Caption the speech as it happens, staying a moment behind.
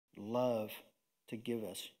love to give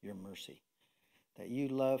us your mercy. That you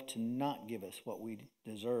love to not give us what we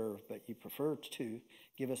deserve, but you prefer to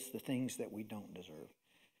give us the things that we don't deserve.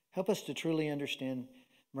 Help us to truly understand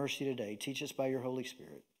mercy today. Teach us by your Holy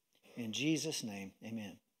Spirit. In Jesus' name,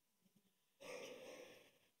 amen.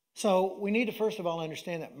 So we need to first of all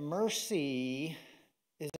understand that mercy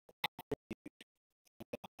is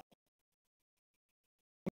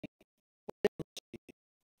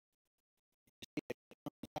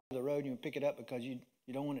the road and you pick it up because you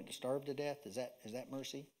don't want it to starve to death. Is that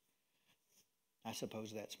mercy? I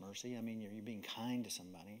suppose that's mercy. I mean, you're being kind to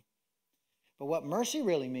somebody. But what mercy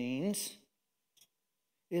really means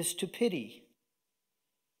is to pity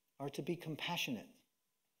or to be compassionate.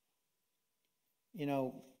 You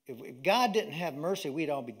know, if God didn't have mercy, we'd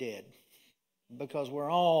all be dead because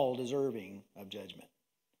we're all deserving of judgment.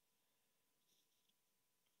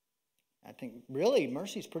 I think really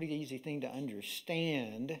mercy is a pretty easy thing to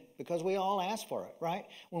understand because we all ask for it, right?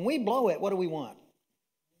 When we blow it, what do we want?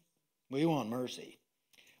 We want mercy.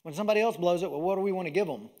 When somebody else blows it, well, what do we want to give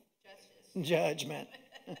them? Justice. Judgment.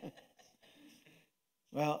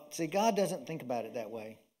 Well, see, God doesn't think about it that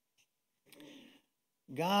way.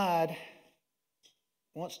 God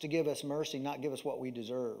wants to give us mercy, not give us what we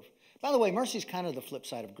deserve. By the way, mercy is kind of the flip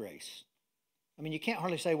side of grace. I mean, you can't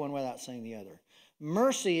hardly say one without saying the other.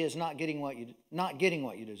 Mercy is not getting what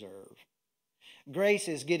you deserve. Grace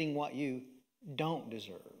is getting what you don't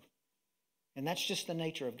deserve. And that's just the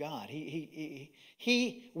nature of God.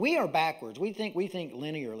 We are backwards. We think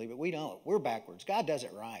linearly, but we don't. We're backwards. God does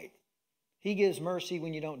it right. He gives mercy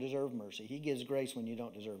when you don't deserve mercy. He gives grace when you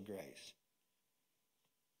don't deserve grace.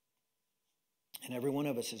 And every one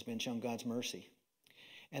of us has been shown God's mercy.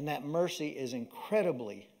 And that mercy is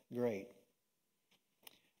incredibly great.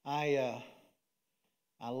 I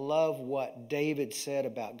love what David said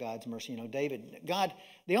about God's mercy. You know,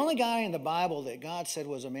 the only guy in the Bible that God said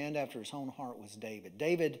was a man after his own heart was David.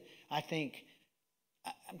 David, I think,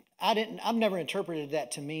 I've never interpreted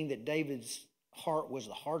that to mean that David's heart was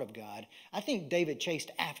the heart of God. I think David chased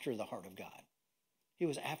after the heart of God. He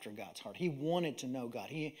was after God's heart. He wanted to know God.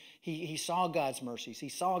 He saw God's mercies. He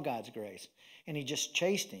saw God's grace. And he just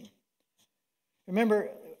chased him. Remember,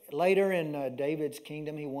 later in David's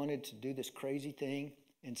kingdom, he wanted to do this crazy thing.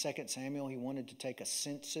 In 2 Samuel, he wanted to take a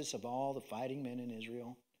census of all the fighting men in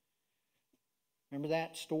Israel. Remember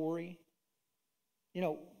that story? You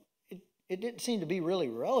know, it didn't seem to be really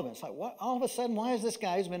relevant. It's like, what? All of a sudden, why is this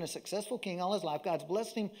guy who's been a successful king all his life? God's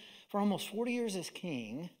blessed him for almost 40 years as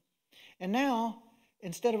king. And now,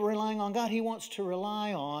 instead of relying on God, he wants to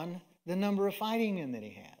rely on the number of fighting men that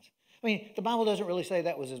he has. I mean, the Bible doesn't really say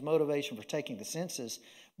that was his motivation for taking the census,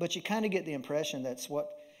 but you kind of get the impression that's what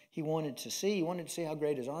he wanted to see. He wanted to see how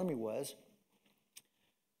great his army was.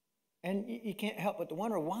 And you can't help but to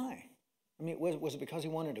wonder why. I mean, was it because he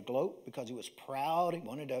wanted to gloat? Because he was proud? He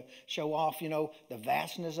wanted to show off, the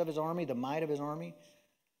vastness of his army, the might of his army?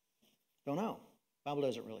 Don't know. The Bible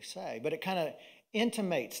doesn't really say. But it kind of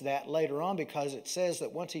intimates that later on because it says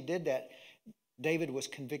that once he did that, David was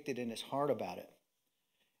convicted in his heart about it.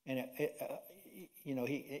 And,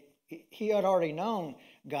 he had already known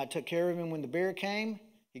God took care of him when the bear came.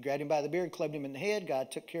 He grabbed him by the beard, clubbed him in the head. God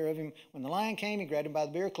took care of him when the lion came. He grabbed him by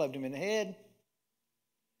the beard, clubbed him in the head.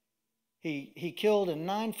 He killed a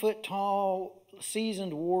 9-foot-tall,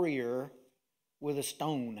 seasoned warrior with a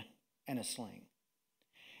stone and a sling.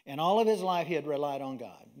 And all of his life, he had relied on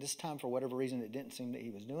God. This time, for whatever reason, it didn't seem that he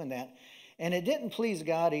was doing that. And it didn't please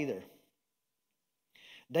God either.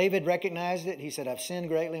 David recognized it. He said, I've sinned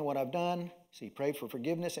greatly in what I've done. So he prayed for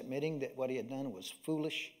forgiveness, admitting that what he had done was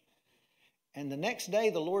foolish. And the next day,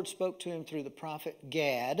 the Lord spoke to him through the prophet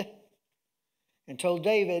Gad and told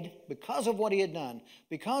David, because of what he had done,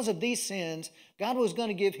 because of these sins, God was going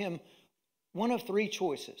to give him one of 3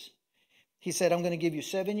 choices. He said, I'm going to give you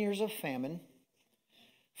 7 years of famine,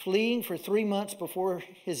 fleeing for 3 months before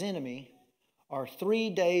his enemy, or 3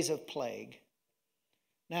 days of plague.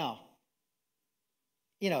 Now,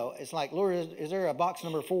 it's like, Lord, is there a box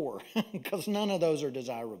number 4? Because none of those are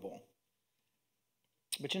desirable.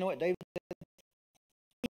 But you know what David said?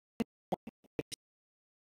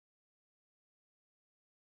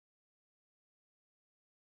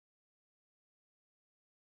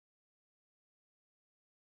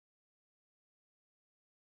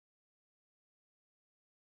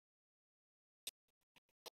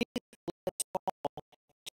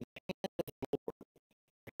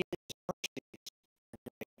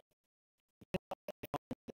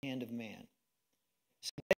 The hand of man.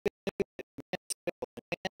 So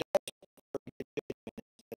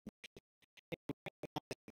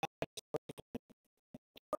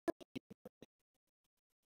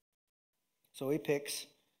So he picks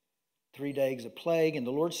 3 days of plague, and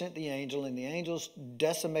the Lord sent the angel, and the angel's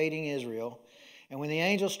decimating Israel. And when the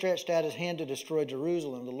angel stretched out his hand to destroy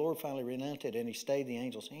Jerusalem, the Lord finally relented, and he stayed the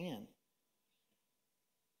angel's hand.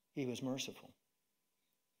 He was merciful.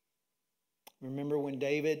 Remember when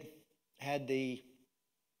David had the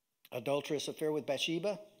adulterous affair with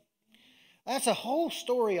Bathsheba? That's a whole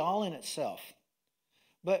story all in itself.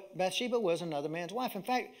 But Bathsheba was another man's wife. In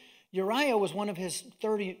fact, Uriah was one of his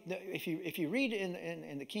 30. If you read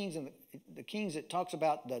in the Kings, and the Kings, it talks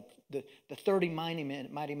about the 30 mighty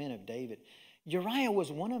men of David. Uriah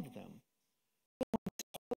was one of them,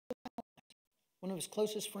 one of his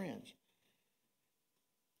closest friends.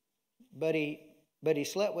 But he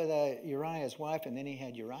slept with Uriah's wife, and then he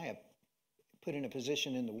had Uriah put in a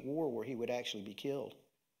position in the war where he would actually be killed.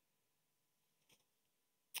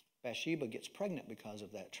 Bathsheba gets pregnant because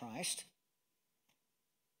of that tryst.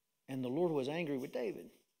 And the Lord was angry with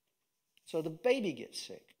David. So the baby gets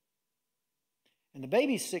sick. And the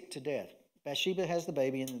baby's sick to death. Bathsheba has the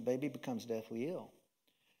baby, and the baby becomes deathly ill.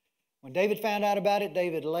 When David found out about it,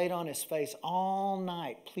 David laid on his face all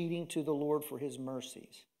night, pleading to the Lord for his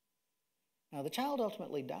mercies. Now, the child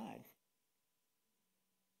ultimately died.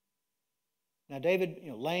 Now, David,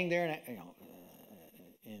 laying there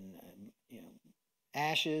in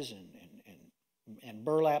ashes and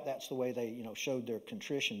burlap, that's the way they, showed their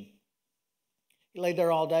contrition. He laid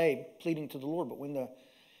there all day pleading to the Lord. But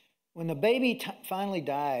when the baby finally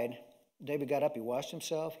died, David got up, he washed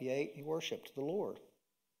himself, he ate, he worshiped the Lord.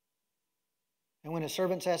 And when his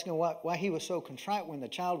servants asked him why he was so contrite when the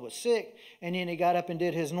child was sick, and then he got up and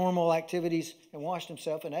did his normal activities and washed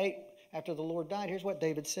himself and ate after the Lord died, here's what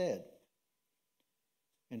David said.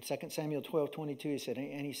 In 2 Samuel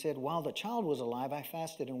 12:22, he said, while the child was alive, I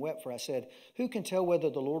fasted and wept, for I said, who can tell whether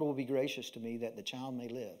the Lord will be gracious to me that the child may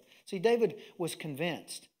live? See, David was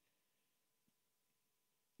convinced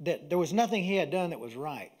that there was nothing he had done that was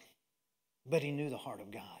right, but he knew the heart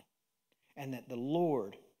of God, and that the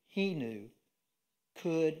Lord, he knew,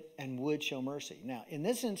 could and would show mercy. Now, in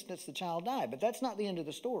this instance, the child died, but that's not the end of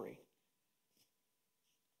the story.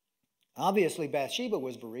 Obviously, Bathsheba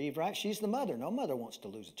was bereaved, right? She's the mother. No mother wants to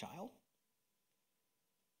lose a child.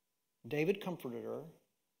 David comforted her,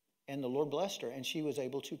 and the Lord blessed her, and she was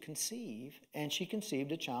able to conceive, and she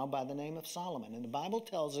conceived a child by the name of Solomon. And the Bible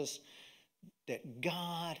tells us that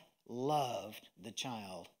God loved the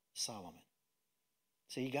child Solomon.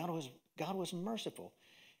 See, God was merciful.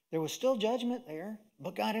 There was still judgment there,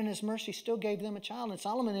 but God in his mercy still gave them a child, and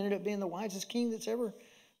Solomon ended up being the wisest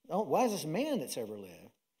wisest man that's ever lived.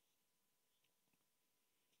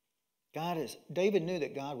 David knew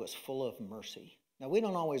that God was full of mercy. Now, we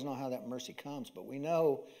don't always know how that mercy comes, but we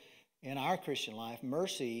know in our Christian life,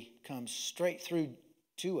 mercy comes straight through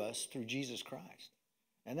to us through Jesus Christ.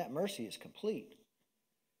 And that mercy is complete.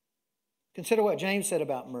 Consider what James said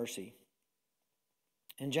about mercy.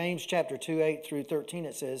 In James chapter 2:8-13,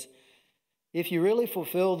 it says, if you really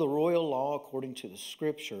fulfill the royal law according to the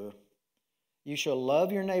scripture, you shall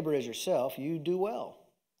love your neighbor as yourself, you do well.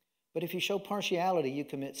 But if you show partiality, you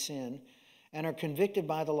commit sin and are convicted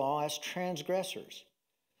by the law as transgressors.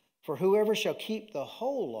 For whoever shall keep the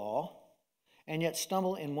whole law and yet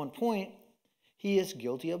stumble in one point, he is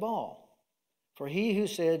guilty of all. For he who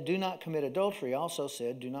said, do not commit adultery, also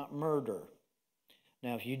said, do not murder.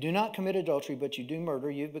 Now, if you do not commit adultery, but you do murder,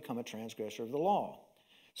 you've become a transgressor of the law.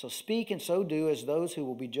 So speak and so do as those who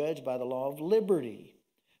will be judged by the law of liberty.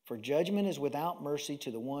 For judgment is without mercy to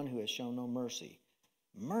the one who has shown no mercy.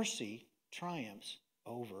 Mercy triumphs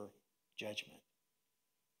over judgment.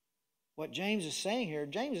 What James is saying here,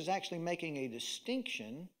 James is actually making a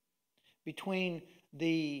distinction between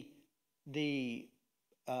the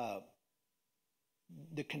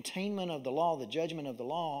containment of the law, the judgment of the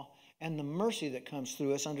law, and the mercy that comes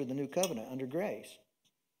through us under the new covenant, under grace.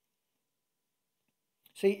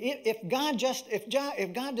 See, if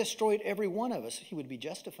God destroyed every one of us, he would be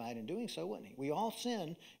justified in doing so, wouldn't he? We all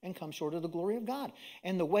sin and come short of the glory of God.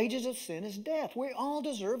 And the wages of sin is death. We all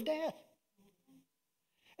deserve death.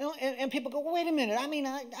 And people go, wait a minute,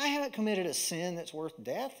 I haven't committed a sin that's worth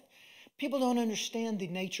death. People don't understand the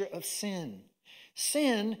nature of sin.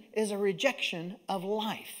 Sin is a rejection of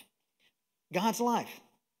life, God's life.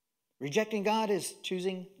 Rejecting God is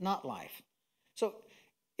choosing not life. So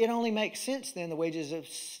it only makes sense then the wages of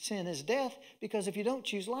sin is death, because if you don't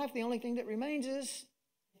choose life, the only thing that remains is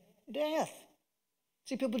death.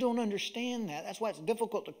 See, people don't understand that. That's why it's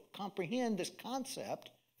difficult to comprehend this concept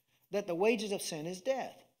that the wages of sin is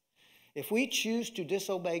death. If we choose to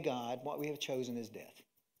disobey God, what we have chosen is death.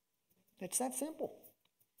 It's that simple.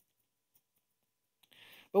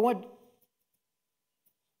 But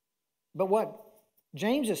But what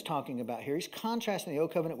James is talking about here, he's contrasting the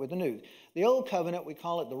old covenant with the new. The old covenant, we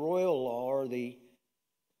call it the royal law or the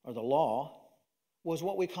law, was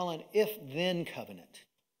what we call an if-then covenant.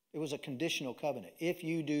 It was a conditional covenant. If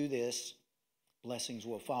you do this, blessings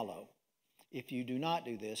will follow. If you do not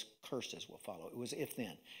do this, curses will follow. It was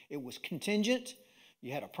if-then. It was contingent.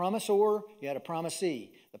 You had a promisor, you had a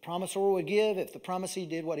promisee. The promisor would give if the promisee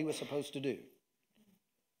did what he was supposed to do.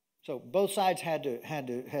 So both sides had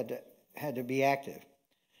to be active.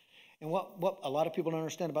 And what a lot of people don't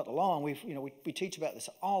understand about the law, and we teach about this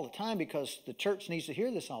all the time because the church needs to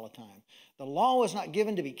hear this all the time. The law was not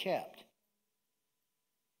given to be kept.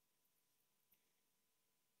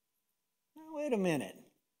 Now, wait a minute.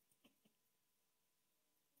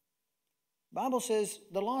 The Bible says,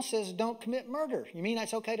 the law says don't commit murder. You mean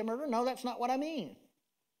it's okay to murder? No, that's not what I mean.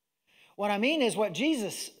 What I mean is what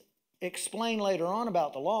Jesus explained later on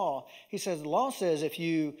about the law. He says the law says if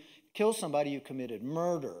you kill somebody, you committed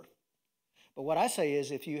murder. But what I say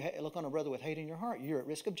is if you look on a brother with hate in your heart, you're at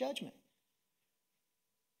risk of judgment.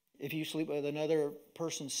 If you sleep with another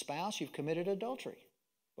person's spouse, you've committed adultery.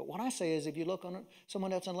 But what I say is if you look on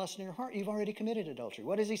someone else in lust in your heart, you've already committed adultery.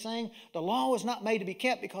 What is he saying? The law was not made to be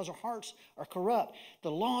kept because our hearts are corrupt.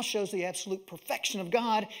 The law shows the absolute perfection of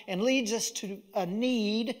God and leads us to a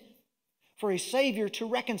need for a Savior to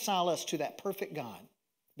reconcile us to that perfect God,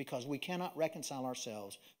 because we cannot reconcile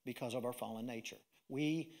ourselves because of our fallen nature.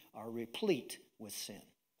 We are replete with sin.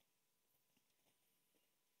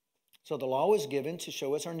 So the law was given to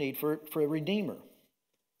show us our need for a Redeemer.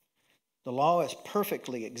 The law is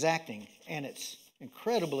perfectly exacting, and it's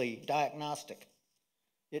incredibly diagnostic.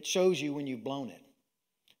 It shows you when you've blown it,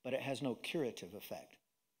 but it has no curative effect.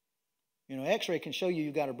 X-ray can show you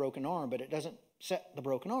you've got a broken arm, but it doesn't set the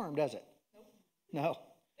broken arm, does it? No.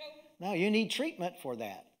 No, you need treatment for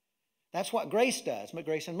that. That's what grace does,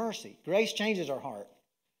 grace and mercy. Grace changes our heart.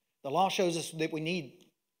 The law shows us that we need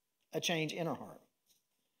a change in our heart.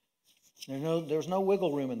 There's no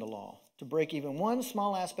wiggle room in the law. To break even one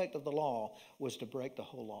small aspect of the law was to break the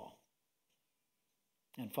whole law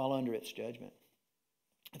and fall under its judgment.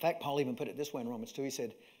 In fact, Paul even put it this way in Romans 2. He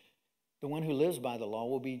said, the one who lives by the law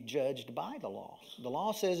will be judged by the law. The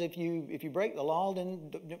law says if you break the law,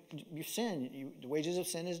 then you sin. The wages of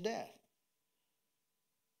sin is death.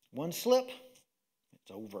 One slip,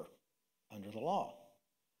 it's over under the law.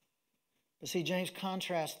 But see, James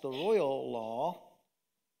contrasts the royal law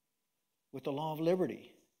with the law of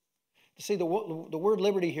liberty. See, the word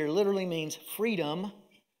liberty here literally means freedom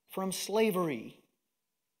from slavery.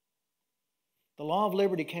 The law of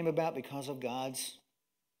liberty came about because of God's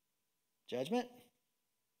judgment?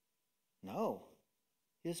 No,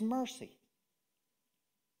 His mercy.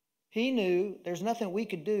 He knew there's nothing we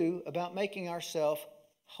could do about making ourselves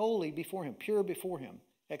holy before Him, pure before Him,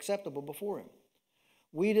 acceptable before Him.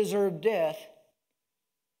 We deserve death,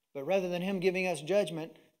 but rather than Him giving us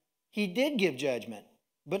judgment, He did give judgment,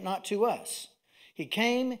 but not to us. He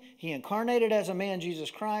came, He incarnated as a man,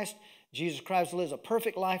 Jesus Christ. Jesus Christ lives a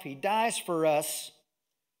perfect life. He dies for us,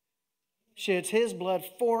 sheds His blood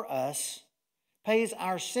for us, pays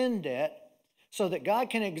our sin debt so that God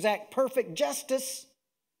can exact perfect justice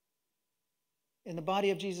in the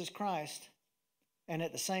body of Jesus Christ and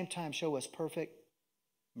at the same time show us perfect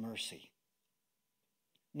mercy,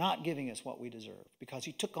 not giving us what we deserve because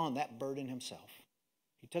He took on that burden Himself.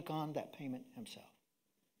 He took on that payment Himself.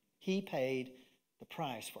 He paid the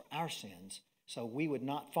price for our sins so we would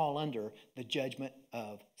not fall under the judgment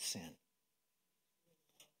of sin.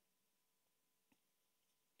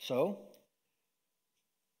 So,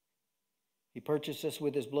 He purchased us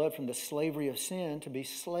with His blood from the slavery of sin to be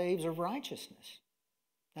slaves of righteousness.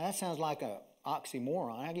 Now, that sounds like an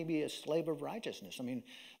oxymoron. How can you be a slave of righteousness? I mean,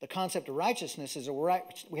 the concept of righteousness is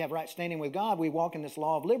we have right standing with God. We walk in this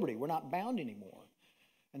law of liberty. We're not bound anymore.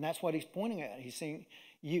 And that's what He's pointing at. He's saying,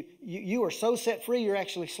 you are so set free, you're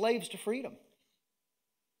actually slaves to freedom.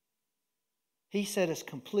 He set us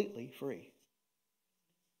completely free.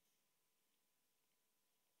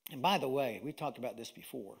 And by the way, we've talked about this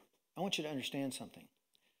before. I want you to understand something.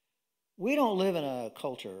 We don't live in a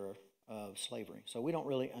culture of slavery, so we don't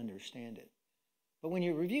really understand it. But when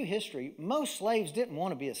you review history, most slaves didn't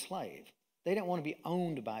want to be a slave. They didn't want to be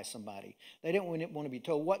owned by somebody. They didn't want to be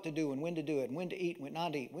told what to do and when to do it, and when to eat and when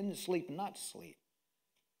not to eat, when to sleep and not to sleep.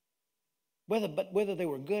 Whether they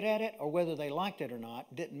were good at it or whether they liked it or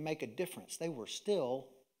not didn't make a difference. They were still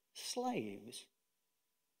slaves.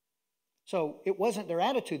 So it wasn't their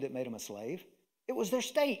attitude that made them a slave. It was their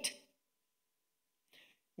state.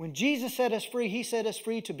 When Jesus set us free, He set us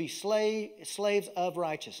free to be slaves of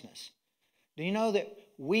righteousness. Do you know that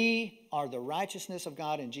We are the righteousness of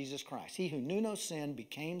God in Jesus Christ. He who knew no sin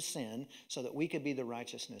became sin so that we could be the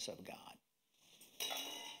righteousness of God.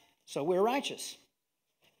 So we're righteous,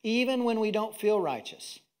 even when we don't feel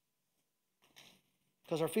righteous,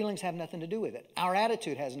 because our feelings have nothing to do with it. Our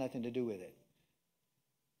attitude has nothing to do with it.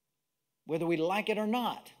 Whether we like it or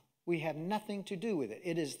not, we have nothing to do with it.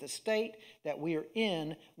 It is the state that we are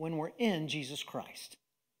in when we're in Jesus Christ.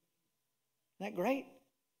 Isn't that great?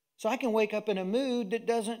 So I can wake up in a mood that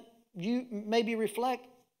doesn't maybe reflect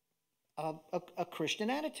a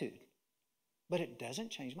Christian attitude, but it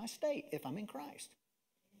doesn't change my state if I'm in Christ.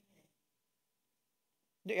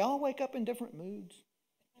 Do y'all wake up in different moods?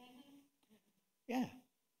 Yeah.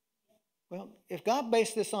 Well, if God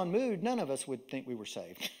based this on mood, none of us would think we were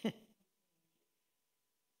saved.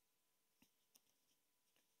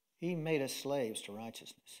 He made us slaves to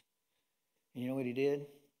righteousness. And you know what he did?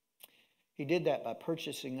 He did that by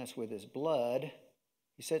purchasing us with his blood.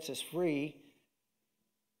 He sets us free.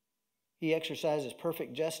 He exercises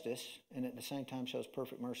perfect justice and at the same time shows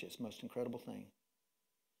perfect mercy. It's the most incredible thing.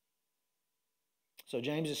 So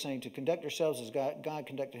James is saying to conduct yourselves as God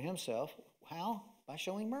conducted himself. How? By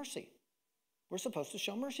showing mercy. We're supposed to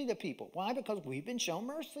show mercy to people. Why? Because we've been shown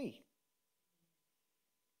mercy.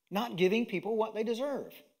 Not giving people what they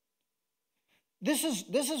deserve. This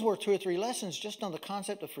is worth 2 or 3 lessons just on the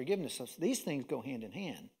concept of forgiveness. So these things go hand in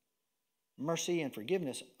hand. Mercy and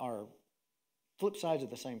forgiveness are flip sides of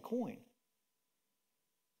the same coin.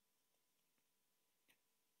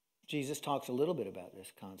 Jesus talks a little bit about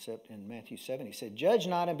this concept in Matthew 7. He said, judge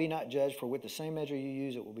not and be not judged, for with the same measure you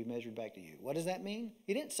use, it will be measured back to you. What does that mean?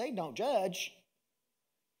 He didn't say don't judge.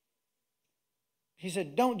 He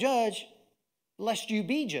said don't judge lest you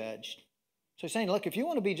be judged. So he's saying, look, if you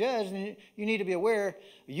want to be judged, you need to be aware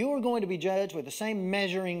you are going to be judged with the same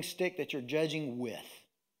measuring stick that you're judging with.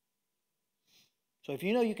 So if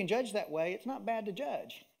you know you can judge that way, it's not bad to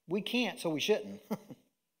judge. We can't, so we shouldn't.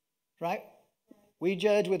 Right? We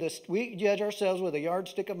judge ourselves with a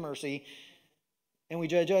yardstick of mercy, and we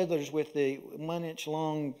judge others with the 1-inch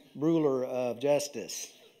long ruler of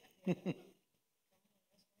justice.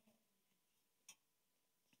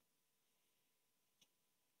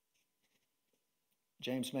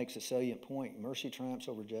 James makes a salient point. Mercy triumphs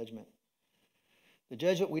over judgment. The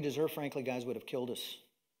judgment we deserve, frankly, guys, would have killed us.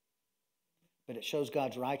 But it shows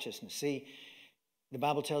God's righteousness. See, the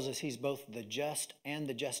Bible tells us he's both the just and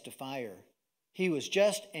the justifier. He was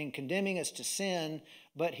just in condemning us to sin,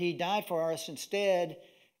 but he died for us instead,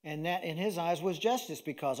 and that in his eyes was justice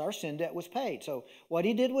because our sin debt was paid. So what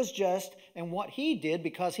he did was just, and what he did,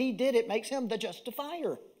 because he did it, makes him the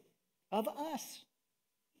justifier of us.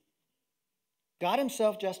 God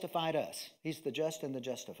himself justified us. He's the just and the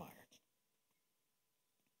justifier.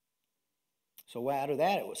 So out of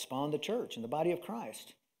that, it was spawned the church and the body of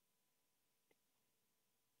Christ.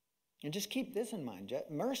 And just keep this in mind.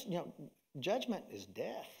 Mercy, judgment is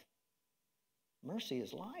death. Mercy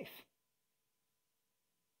is life.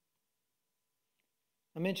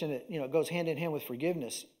 I mentioned it, it goes hand in hand with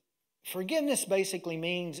forgiveness. Forgiveness basically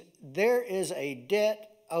means there is a debt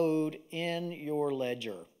owed in your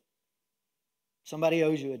ledger. Somebody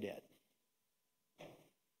owes you a debt,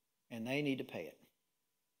 and they need to pay it.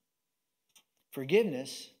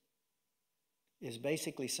 Forgiveness is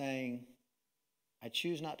basically saying, I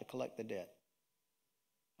choose not to collect the debt.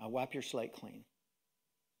 I wipe your slate clean.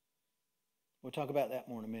 We'll talk about that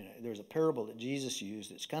more in a minute. There's a parable that Jesus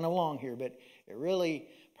used. It's kind of long here, but it really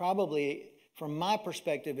probably, from my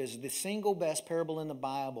perspective, is the single best parable in the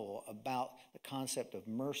Bible about the concept of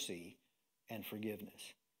mercy and forgiveness.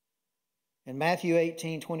 In Matthew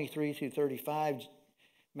 18:23-35,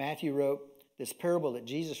 Matthew wrote this parable that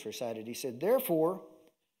Jesus recited. He said, therefore,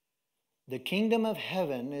 the kingdom of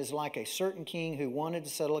heaven is like a certain king who wanted to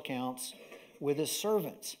settle accounts with his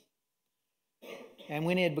servants. And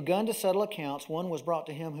when he had begun to settle accounts, one was brought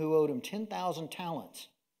to him who owed him 10,000 talents.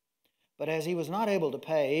 But as he was not able to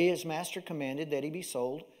pay, his master commanded that he be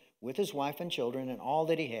sold with his wife and children and all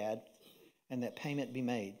that he had, and that payment be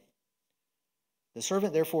made. The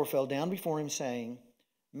servant therefore fell down before him, saying,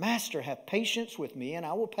 Master, have patience with me, and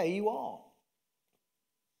I will pay you all.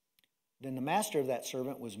 Then the master of that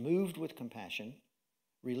servant was moved with compassion,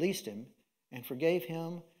 released him, and forgave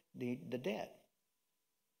him the debt.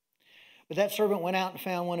 But that servant went out and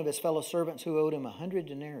found one of his fellow servants who owed him 100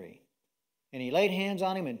 denarii. And he laid hands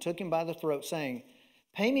on him and took him by the throat, saying,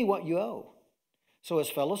 Pay me what you owe. So his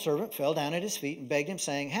fellow servant fell down at his feet and begged him,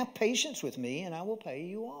 saying, Have patience with me, and I will pay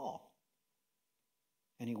you all.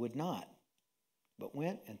 And he would not, but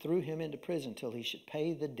went and threw him into prison till he should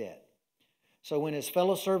pay the debt. So when his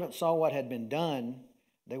fellow servants saw what had been done,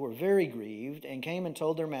 They were very grieved and came and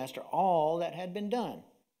told their master all that had been done.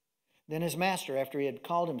 Then his master, after he had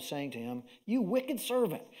called him, saying to him, "You wicked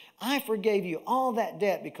servant, I forgave you all that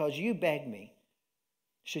debt because you begged me.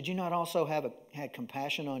 Should you not also have had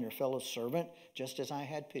compassion on your fellow servant, just as I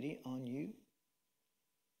had pity on you?"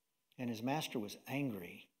 And his master was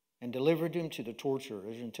angry and delivered him to the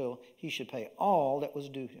torturers until he should pay all that was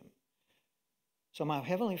due him. So my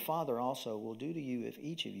heavenly Father also will do to you if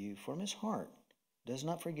each of you from his heart does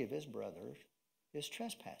not forgive his brother his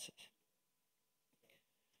trespasses.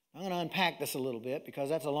 I'm going to unpack this a little bit because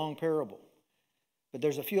that's a long parable. But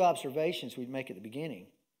there's a few observations we'd make at the beginning.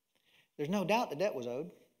 There's no doubt the debt was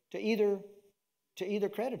owed to either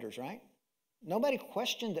creditors, right? Nobody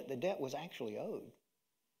questioned that the debt was actually owed.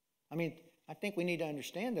 I mean, I think we need to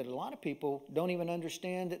understand that a lot of people don't even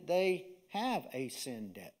understand that they have a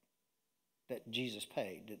sin debt that Jesus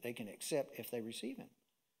paid, that they can accept if they receive him.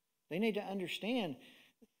 They need to understand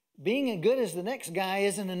being as good as the next guy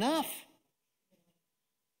isn't enough,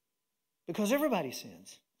 because everybody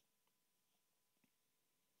sins.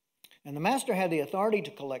 And the master had the authority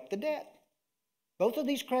to collect the debt. Both of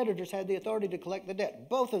these creditors had the authority to collect the debt.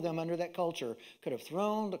 Both of them, under that culture, could have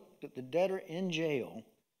thrown the debtor in jail,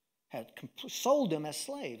 had sold them as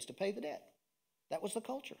slaves to pay the debt. That was the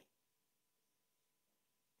culture.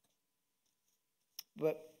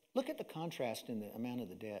 But look at the contrast in the amount of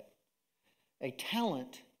the debt. A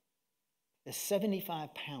talent is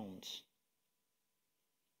 75 pounds.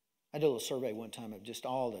 I did a little survey one time of just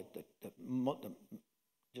all the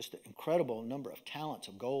incredible number of talents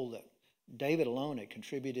of gold that David alone had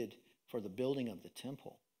contributed for the building of the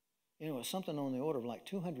temple. And it was something on the order of like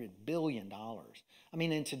 $200 billion. I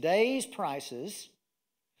mean, in today's prices,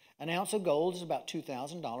 an ounce of gold is about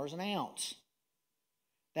 $2,000 an ounce.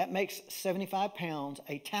 That makes 75 pounds,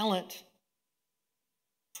 a talent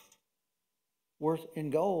worth in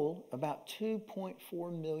gold about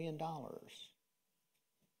 $2.4 million.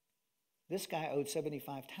 This guy owed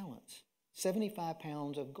 75 talents, 75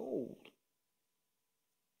 pounds of gold.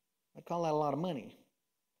 I'd call that a lot of money.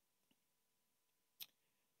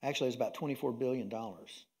 Actually, it's about $24 billion.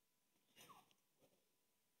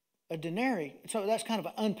 A denarii, so that's kind of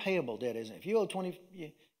an unpayable debt, isn't it? If you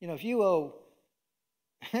owe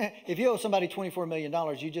if you owe somebody $24 million,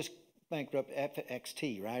 you just bankrupt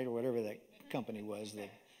FXT, right, or whatever that company was,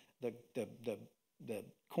 the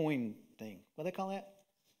coin thing. What do they call that?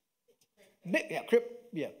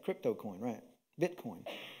 Crypto coin, right? Bitcoin.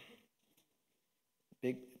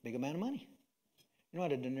 Big amount of money. You know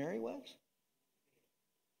what a denarii was?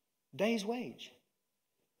 Day's wage.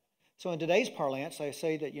 So in today's parlance, they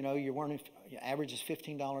say that your average is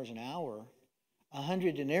 $15 an hour.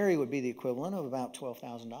 100 denarii would be the equivalent of about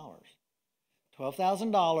 $12,000.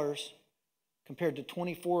 $12,000 compared to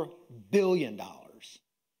 $24 billion. I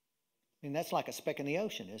mean, that's like a speck in the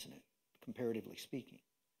ocean, isn't it? Comparatively speaking.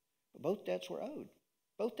 But both debts were owed.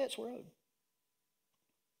 Both debts were owed.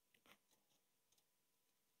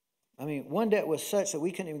 I mean, one debt was such that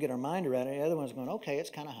we couldn't even get our mind around it. The other one was going, okay, it's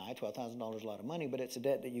kind of high, $12,000 is a lot of money, but it's a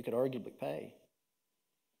debt that you could arguably pay.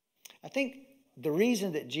 I think the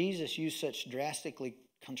reason that Jesus used such drastically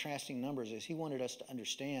contrasting numbers is he wanted us to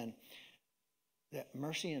understand that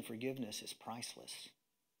mercy and forgiveness is priceless.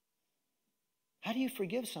 How do you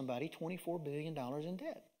forgive somebody $24 billion in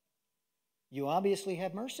debt? You obviously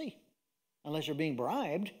have mercy, unless you're being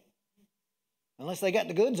bribed, unless they got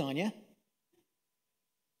the goods on you.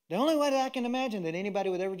 The only way that I can imagine that anybody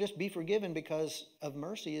would ever just be forgiven because of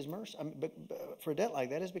mercy is mercy. But for a debt like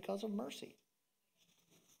that is because of mercy.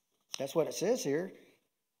 That's what it says here.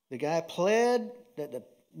 The guy pled that the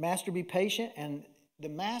master be patient, and the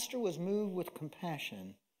master was moved with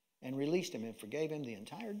compassion and released him and forgave him the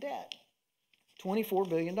entire debt. $24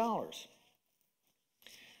 billion.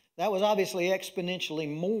 That was obviously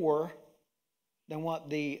exponentially more than what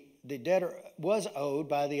the debtor was owed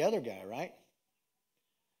by the other guy, right?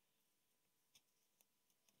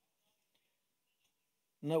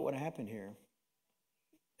 Note what happened here.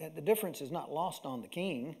 That the difference is not lost on the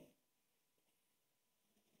king.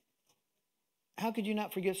 How could you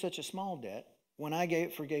not forgive such a small debt when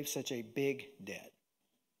I forgave such a big debt?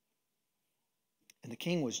 And the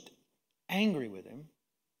king was angry with him,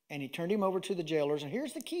 and he turned him over to the jailers. And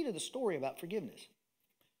here's the key to the story about forgiveness.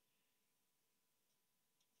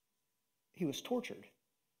 He was tortured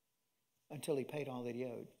until he paid all that he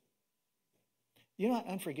owed. You know what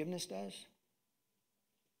unforgiveness does?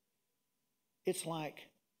 It's like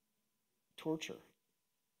torture.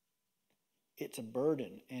 It's a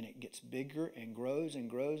burden, and it gets bigger and grows and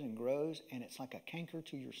grows and grows, and it's like a canker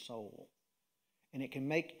to your soul. And it can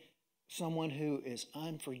make someone who is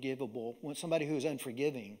unforgivable, when somebody who is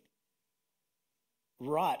unforgiving,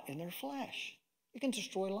 rot in their flesh. It can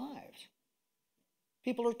destroy lives.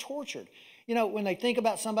 People are tortured. You know, when they think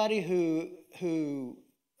about somebody who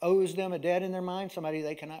owes them a debt in their mind, somebody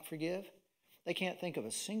they cannot forgive, they can't think of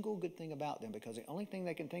a single good thing about them, because the only thing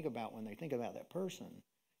they can think about when they think about that person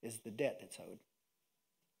is the debt that's owed.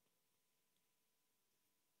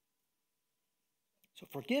 So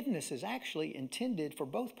forgiveness is actually intended for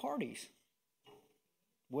both parties'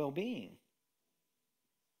 well-being.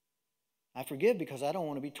 I forgive because I don't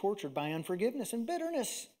want to be tortured by unforgiveness and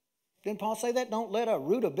bitterness. Didn't Paul say that? Don't let a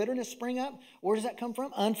root of bitterness spring up. Where does that come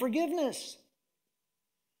from? Unforgiveness.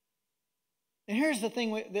 And here's the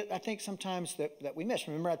thing that I think sometimes that we miss.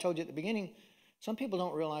 Remember I told you at the beginning, some people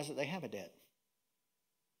don't realize that they have a debt.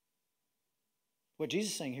 What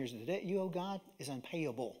Jesus is saying here is the debt you owe God is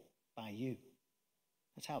unpayable by you.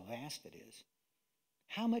 That's how vast it is.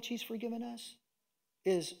 How much he's forgiven us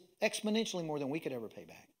is exponentially more than we could ever pay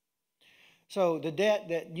back. So the debt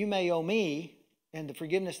that you may owe me and the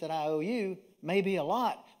forgiveness that I owe you may be a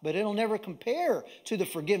lot, but it'll never compare to the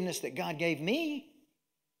forgiveness that God gave me.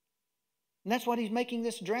 And that's what he's making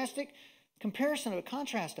this drastic comparison, a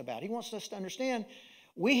contrast about. He wants us to understand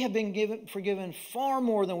we have been forgiven far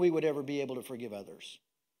more than we would ever be able to forgive others.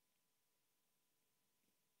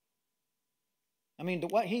 I mean,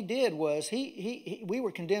 what he did was we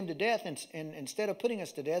were condemned to death, and instead of putting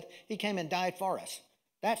us to death, he came and died for us.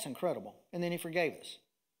 That's incredible. And then he forgave us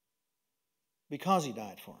because he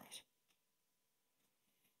died for us.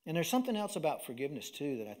 And there's something else about forgiveness,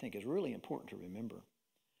 too, that I think is really important to remember.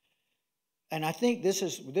 And I think this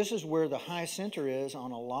is where the high center is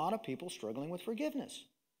on a lot of people struggling with forgiveness.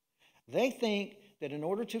 They think that in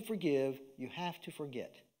order to forgive, you have to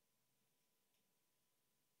forget.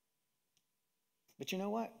 But you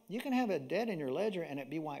know what? You can have a debt in your ledger and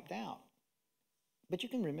it be wiped out. But you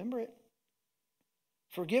can remember it.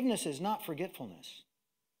 Forgiveness is not forgetfulness.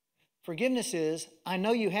 Forgiveness is, I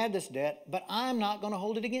know you had this debt, but I'm not going to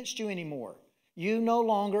hold it against you anymore. You no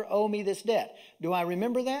longer owe me this debt. Do I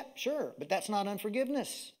remember that? Sure, but that's not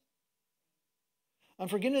unforgiveness.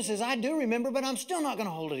 Unforgiveness is, I do remember, but I'm still not going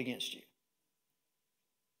to hold it against you.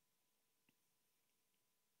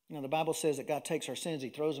 You know, the Bible says that God takes our sins, he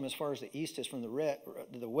throws them as far as the east is from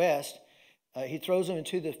the west. He throws them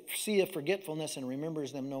into the sea of forgetfulness and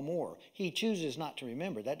remembers them no more. He chooses not to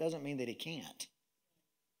remember. That doesn't mean that he can't.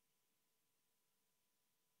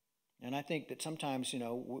 And I think that sometimes, you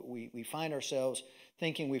know, we find ourselves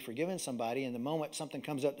thinking we've forgiven somebody, and the moment something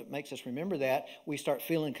comes up that makes us remember that, we start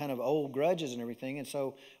feeling kind of old grudges and everything, and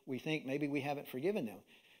so we think maybe we haven't forgiven them.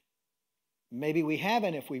 Maybe we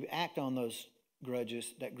haven't if we act on those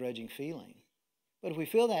grudges, that grudging feeling. But if we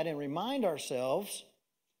feel that and remind ourselves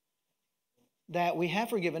that we have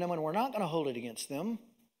forgiven them and we're not going to hold it against them,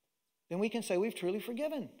 then we can say we've truly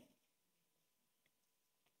forgiven.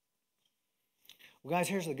 Well, guys,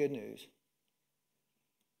 here's the good news.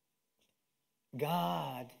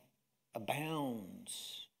 God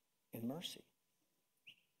abounds in mercy.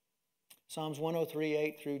 Psalms 103,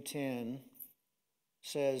 8 through 10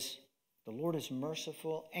 says, the Lord is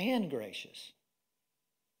merciful and gracious.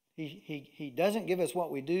 He doesn't give us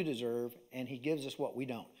what we do deserve, and he gives us what we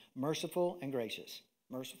don't. Merciful and gracious.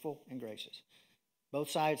 Merciful and gracious.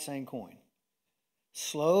 Both sides, same coin.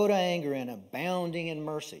 Slow to anger and abounding in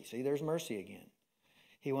mercy. See, there's mercy again.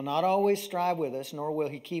 He will not always strive with us, nor will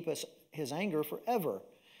he keep us his anger forever.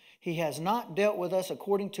 He has not dealt with us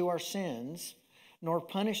according to our sins, nor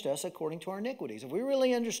punished us according to our iniquities. If we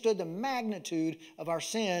really understood the magnitude of our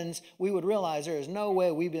sins, we would realize there is no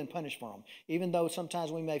way we've been punished for them. Even though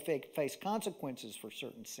sometimes we may face consequences for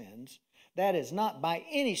certain sins, that is not by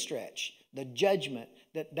any stretch the judgment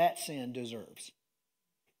that that sin deserves.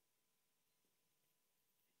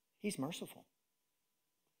 He's merciful.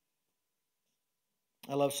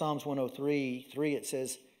 I love Psalms 103:3. It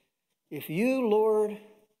says, if you, Lord,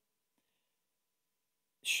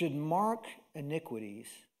 should mark iniquities,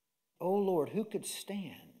 O Lord, who could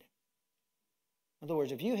stand? In other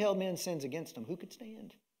words, if you held men's sins against them, who could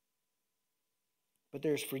stand? But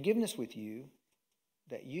there's forgiveness with you,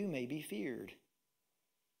 that you may be feared.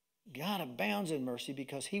 God abounds in mercy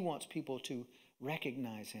because he wants people to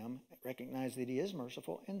recognize him, recognize that he is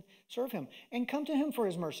merciful, and serve him, and come to him for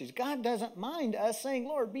his mercies. God doesn't mind us saying,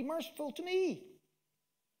 Lord, be merciful to me.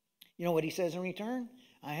 You know what he says in return?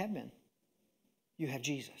 I have been. You have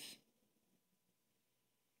Jesus.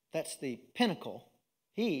 That's the pinnacle.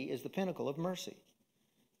 He is the pinnacle of mercy.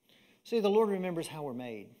 See, the Lord remembers how we're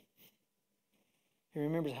made. He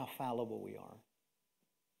remembers how fallible we are.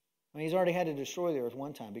 I mean, he's already had to destroy the earth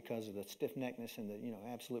one time because of the stiff-neckedness and the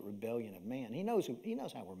absolute rebellion of man. He knows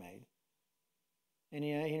how we're made. And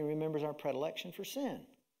he remembers our predilection for sin.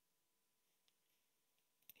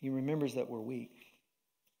 He remembers that we're weak.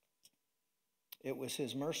 It was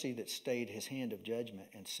his mercy that stayed his hand of judgment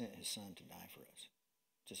and sent his son to die for us.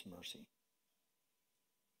 Just mercy.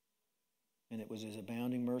 And it was his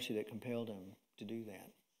abounding mercy that compelled him to do that.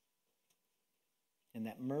 And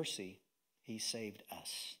that mercy, he saved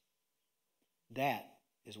us. That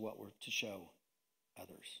is what we're to show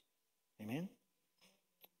others. Amen?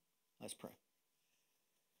 Let's pray.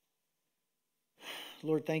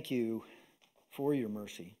 Lord, thank you for your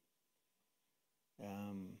mercy.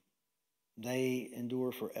 They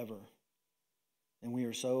endure forever. And we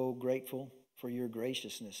are so grateful for your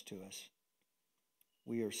graciousness to us.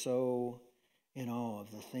 We are so in awe of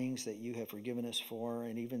the things that you have forgiven us for,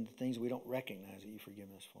 and even the things we don't recognize that you've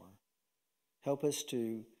forgiven us for. Help us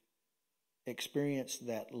to experience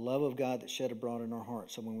that love of God that's shed abroad in our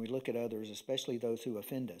hearts, so when we look at others, especially those who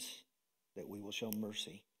offend us, that we will show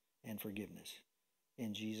mercy and forgiveness.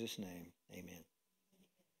 In Jesus' name, amen.